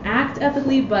that act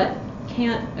ethically but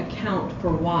can't account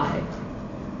for why.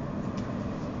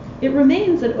 It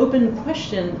remains an open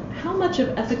question how much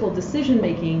of ethical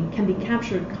decision-making can be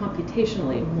captured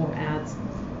computationally, Moore adds.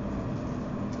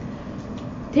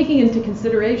 Taking into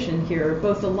consideration here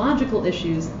both the logical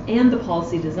issues and the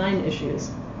policy design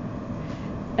issues.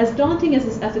 As daunting as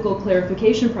this ethical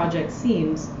clarification project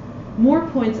seems, Moore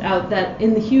points out that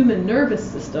in the human nervous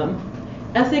system,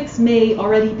 ethics may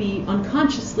already be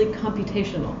unconsciously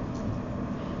computational.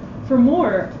 For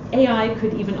Moore, AI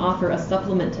could even offer a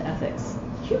supplement to ethics.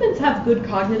 Humans have good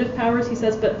cognitive powers, he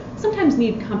says, but sometimes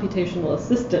need computational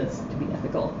assistance to be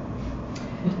ethical.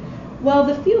 While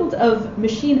the field of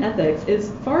machine ethics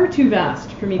is far too vast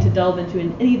for me to delve into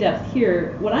in any depth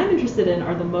here, what I'm interested in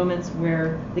are the moments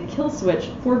where the kill switch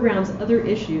foregrounds other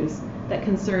issues that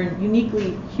concern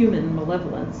uniquely human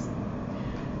malevolence.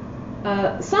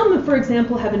 Some, for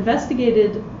example, have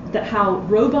investigated how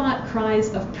robot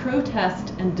cries of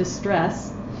protest and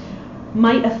distress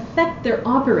might affect their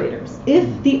operators,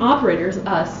 if the operators,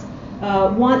 us,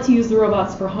 want to use the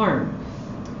robots for harm.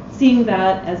 Seeing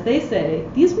that, as they say,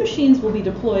 these machines will be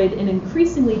deployed in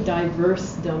increasingly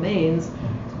diverse domains,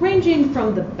 ranging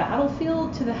from the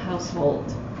battlefield to the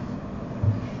household.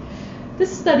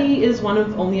 This study is one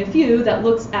of only a few that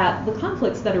looks at the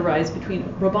conflicts that arise between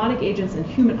robotic agents and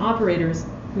human operators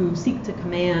who seek to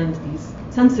command these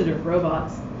sensitive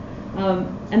robots.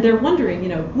 And they're wondering,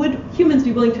 would humans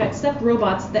be willing to accept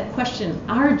robots that question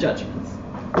our judgments?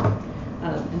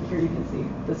 And here you can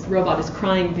see this robot is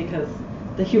crying because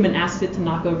the human asked it to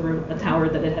knock over a tower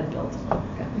that it had built.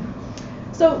 Okay.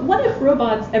 So what if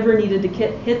robots ever needed to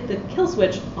hit the kill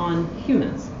switch on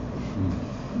humans?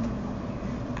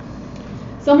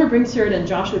 Summer Bringshirt and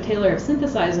Joshua Taylor have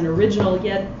synthesized an original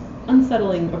yet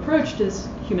unsettling approach to this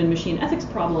human-machine ethics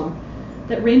problem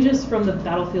that ranges from the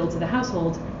battlefield to the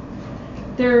household.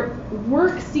 Their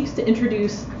work seeks to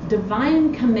introduce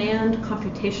divine command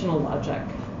computational logic,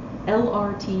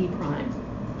 LRT prime,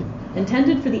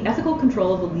 intended for the ethical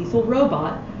control of a lethal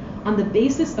robot on the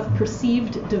basis of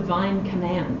perceived divine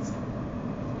commands.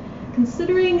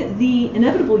 Considering the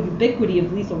inevitable ubiquity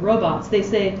of lethal robots, they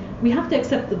say we have to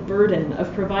accept the burden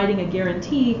of providing a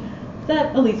guarantee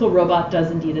that a lethal robot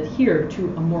does indeed adhere to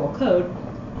a moral code.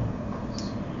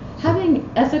 Having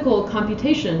ethical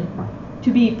computation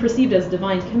to be perceived as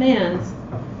divine commands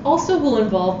also will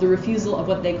involve the refusal of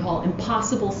what they call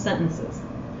impossible sentences,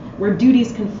 where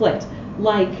duties conflict,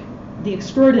 like the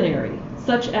extraordinary,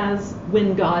 such as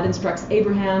when God instructs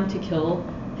Abraham to kill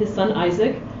his son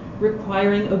Isaac,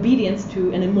 requiring obedience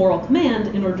to an immoral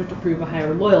command in order to prove a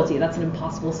higher loyalty. That's an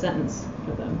impossible sentence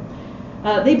for them.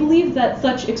 They believe that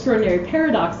such extraordinary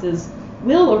paradoxes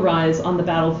will arise on the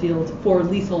battlefield for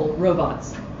lethal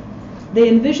robots. They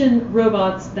envision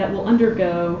robots that will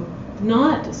undergo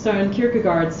not Søren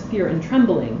Kierkegaard's fear and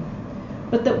trembling,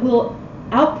 but that will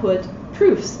output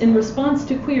proofs in response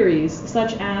to queries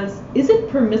such as, is it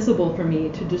permissible for me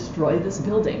to destroy this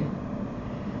building?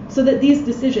 So that these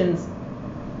decisions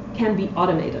can be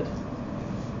automated.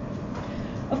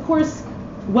 Of course,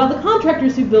 while the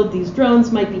contractors who build these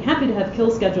drones might be happy to have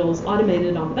kill schedules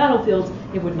automated on the battlefield,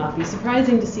 it would not be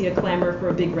surprising to see a clamor for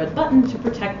a big red button to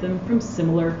protect them from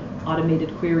similar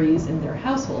automated queries in their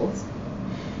households.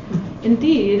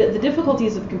 Indeed, the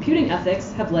difficulties of computing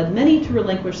ethics have led many to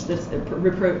relinquish this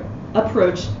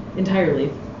approach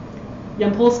entirely.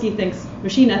 Yampolsky thinks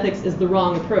machine ethics is the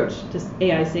wrong approach to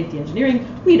AI safety engineering.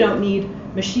 We don't need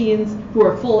machines who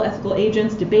are full ethical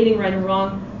agents debating right and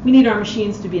wrong. We need our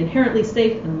machines to be inherently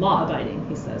safe and law-abiding,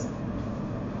 he says.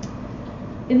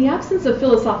 In the absence of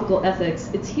philosophical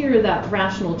ethics, it's here that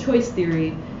rational choice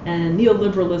theory and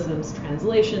neoliberalism's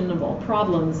translation of all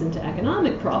problems into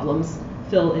economic problems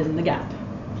fill in the gap,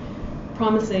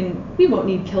 promising we won't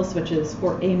need kill switches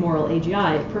for amoral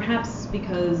AGI, perhaps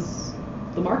because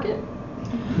the market?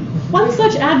 One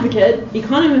such advocate,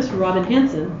 economist Robin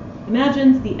Hanson,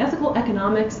 imagines the ethical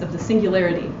economics of the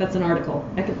singularity. That's an article,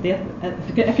 the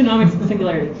economics of the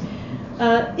singularity.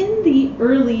 In the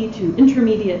early to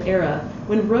intermediate era,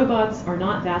 when robots are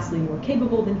not vastly more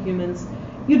capable than humans,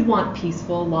 you'd want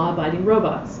peaceful, law-abiding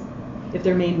robots. If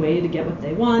their main way to get what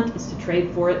they want is to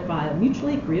trade for it via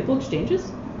mutually agreeable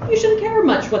exchanges, you shouldn't care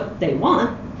much what they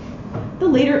want. The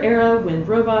later era, when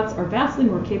robots are vastly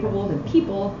more capable than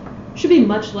people, should be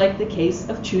much like the case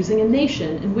of choosing a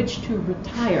nation in which to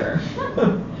retire.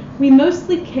 We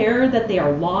mostly care that they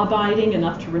are law-abiding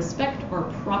enough to respect our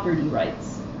property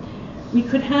rights. We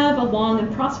could have a long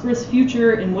and prosperous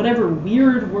future in whatever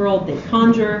weird world they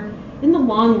conjure. In the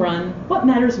long run, what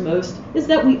matters most is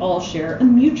that we all share a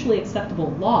mutually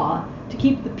acceptable law to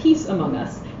keep the peace among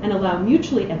us and allow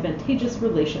mutually advantageous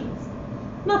relations.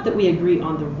 Not that we agree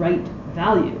on the right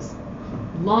values.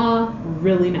 Law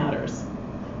really matters.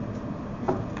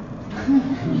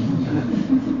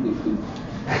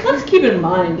 Let's keep in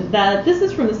mind that this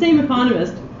is from the same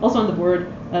economist, also on the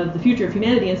board of the Future of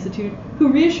Humanity Institute,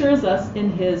 who reassures us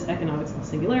in his Economics of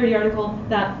Singularity article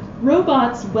that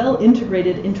robots well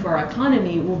integrated into our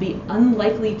economy will be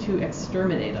unlikely to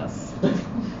exterminate us.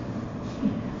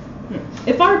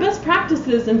 If our best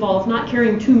practices involve not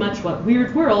caring too much what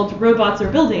weird world robots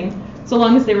are building, so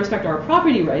long as they respect our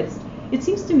property rights, it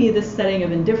seems to me this setting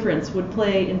of indifference would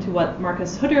play into what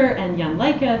Marcus Hutter and Jan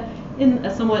Leike, in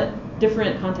a somewhat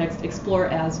different context, explore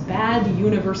as bad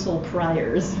universal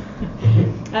priors.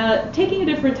 Taking a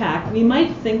different tack, we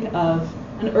might think of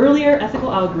an earlier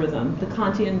ethical algorithm, the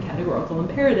Kantian categorical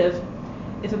imperative.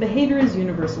 If a behavior is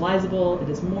universalizable, it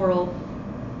is moral.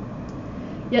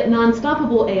 Yet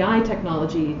non-stoppable AI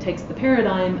technology takes the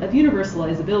paradigm of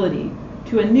universalizability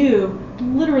to a new,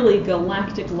 literally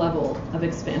galactic level of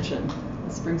expansion.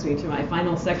 This brings me to my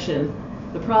final section,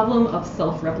 the problem of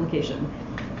self-replication.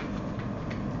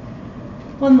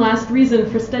 One last reason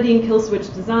for studying kill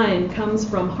switch design comes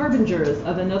from harbingers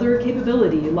of another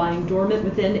capability lying dormant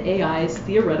within AI's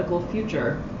theoretical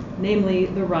future, namely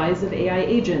the rise of AI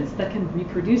agents that can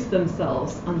reproduce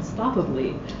themselves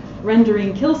unstoppably,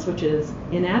 rendering kill switches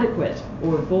inadequate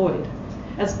or void.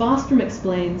 As Bostrom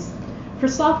explains, for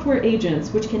software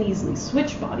agents which can easily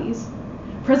switch bodies,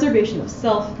 preservation of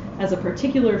self as a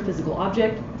particular physical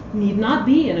object need not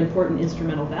be an important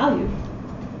instrumental value.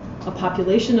 A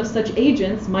population of such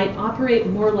agents might operate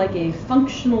more like a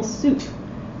functional soup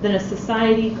than a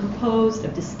society composed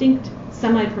of distinct,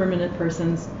 semi-permanent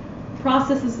persons.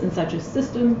 Processes in such a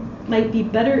system might be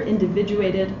better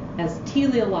individuated as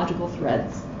teleological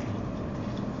threads.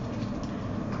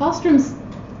 Bostrom's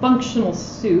functional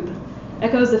soup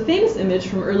echoes a famous image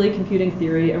from early computing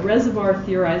theory, a reservoir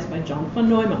theorized by John von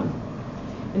Neumann,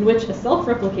 in which a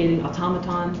self-replicating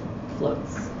automaton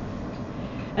floats.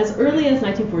 As early as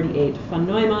 1948, von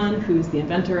Neumann, who's the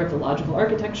inventor of the logical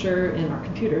architecture in our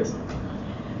computers,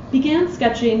 began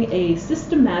sketching a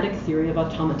systematic theory of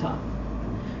automata.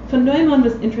 Von Neumann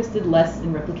was interested less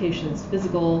in replication's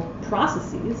physical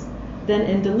processes than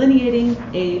in delineating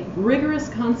a rigorous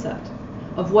concept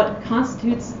of what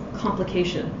constitutes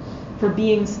complication for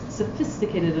beings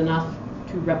sophisticated enough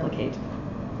to replicate.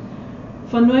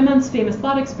 Von Neumann's famous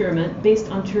thought experiment,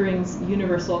 based on Turing's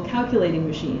universal calculating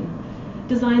machine,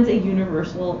 designs a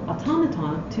universal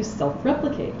automaton to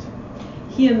self-replicate.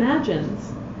 He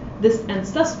imagines this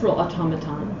ancestral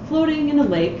automaton floating in a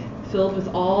lake filled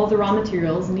with all the raw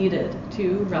materials needed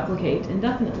to replicate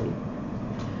indefinitely.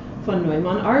 Von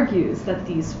Neumann argues that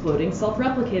these floating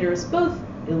self-replicators both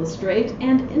illustrate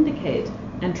and indicate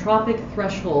entropic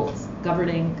thresholds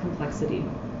governing complexity.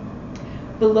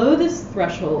 Below this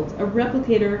threshold, a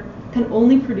replicator can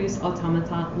only produce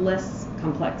automata less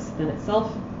complex than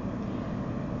itself.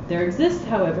 There exists,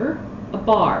 however, a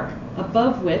bar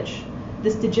above which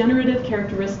this degenerative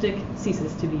characteristic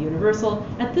ceases to be universal.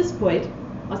 At this point,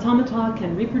 automata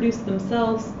can reproduce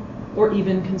themselves or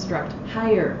even construct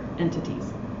higher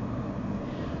entities.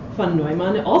 Von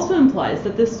Neumann also implies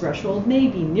that this threshold may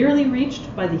be nearly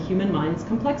reached by the human mind's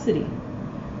complexity,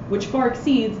 which far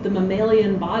exceeds the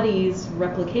mammalian body's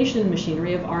replication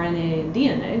machinery of RNA and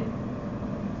DNA.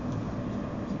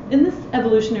 In this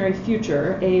evolutionary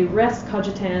future, a res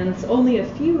cogitans only a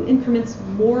few increments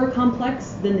more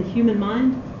complex than the human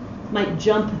mind might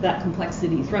jump that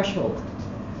complexity threshold,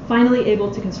 finally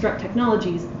able to construct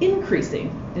technologies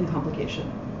increasing in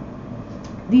complication.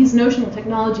 These notional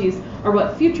technologies are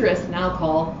what futurists now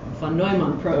call von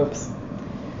Neumann probes.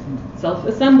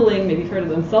 Self-assembling, maybe you've heard of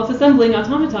them, self-assembling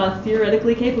automata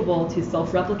theoretically capable to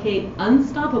self-replicate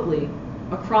unstoppably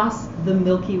across the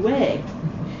Milky Way,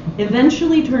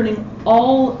 eventually turning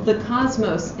all the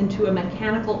cosmos into a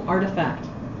mechanical artifact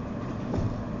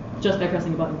just by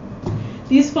pressing a button.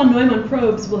 These von Neumann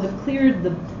probes will have cleared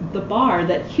the bar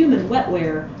that human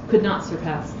wetware could not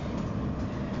surpass.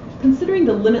 Considering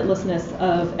the limitlessness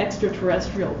of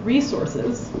extraterrestrial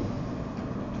resources,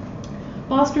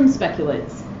 Bostrom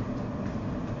speculates.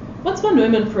 Once von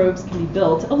Neumann probes can be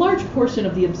built, a large portion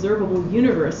of the observable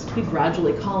universe will be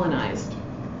gradually colonized.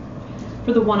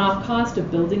 For the one-off cost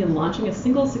of building and launching a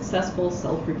single successful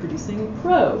self-reproducing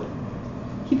probe,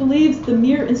 he believes the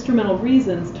mere instrumental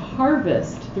reasons to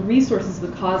harvest the resources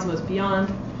of the cosmos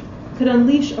beyond could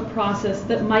unleash a process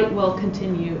that might well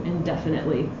continue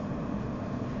indefinitely.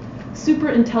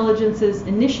 Superintelligence's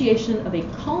initiation of a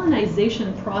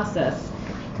colonization process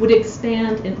would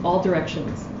expand in all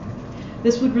directions.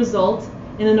 This would result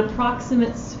in an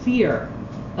approximate sphere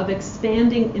of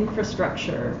expanding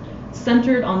infrastructure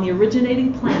centered on the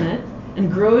originating planet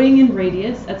and growing in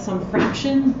radius at some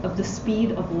fraction of the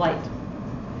speed of light.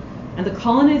 And the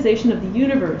colonization of the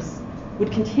universe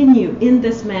would continue in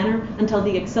this manner until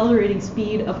the accelerating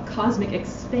speed of cosmic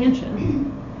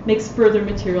expansion makes further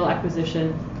material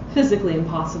acquisition physically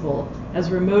impossible as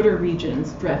remoter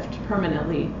regions drift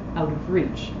permanently out of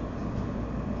reach.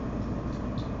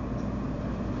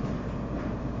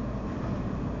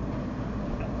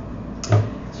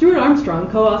 Stuart Armstrong,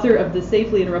 co-author of the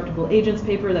Safely Interruptible Agents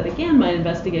paper that began my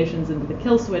investigations into the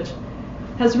kill switch,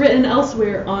 has written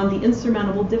elsewhere on the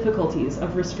insurmountable difficulties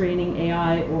of restraining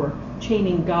AI, or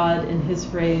chaining God in his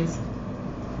phrase.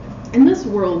 In this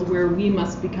world where we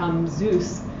must become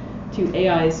Zeus to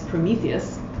AI's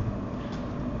Prometheus,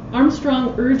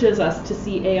 Armstrong urges us to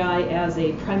see AI as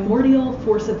a primordial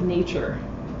force of nature,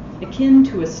 akin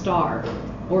to a star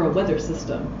or a weather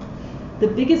system. The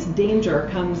biggest danger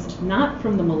comes not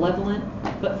from the malevolent,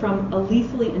 but from a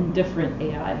lethally indifferent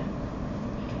AI.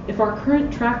 If our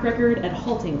current track record at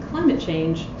halting climate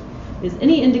change is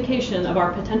any indication of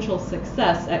our potential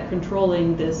success at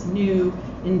controlling this new,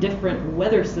 indifferent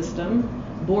weather system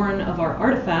born of our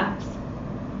artifacts,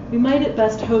 we might at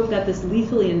best hope that this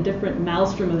lethally indifferent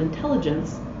maelstrom of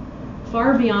intelligence,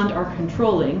 far beyond our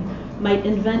controlling, might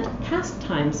invent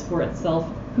pastimes for itself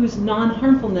whose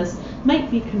non-harmfulness might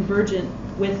be convergent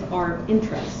with our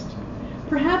interest.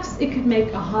 Perhaps it could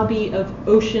make a hobby of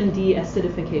ocean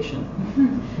de-acidification,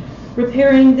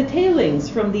 repairing the tailings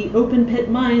from the open pit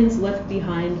mines left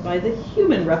behind by the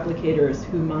human replicators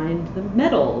who mined the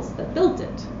metals that built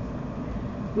it.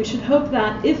 We should hope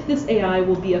that if this AI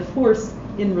will be a force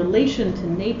in relation to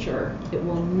nature, it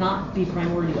will not be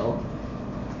primordial.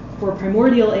 For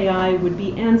primordial AI would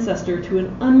be ancestor to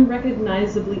an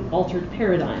unrecognizably altered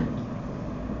paradigm,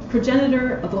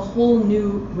 progenitor of a whole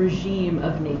new regime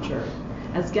of nature,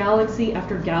 as galaxy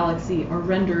after galaxy are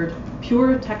rendered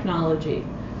pure technology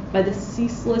by the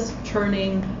ceaseless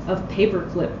churning of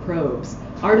paperclip probes,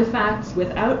 artifacts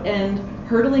without end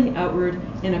hurtling outward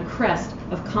in a crest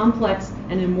of complex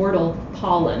and immortal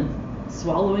pollen,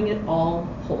 swallowing it all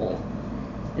whole.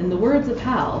 In the words of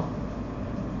Hal,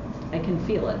 I can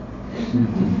feel it.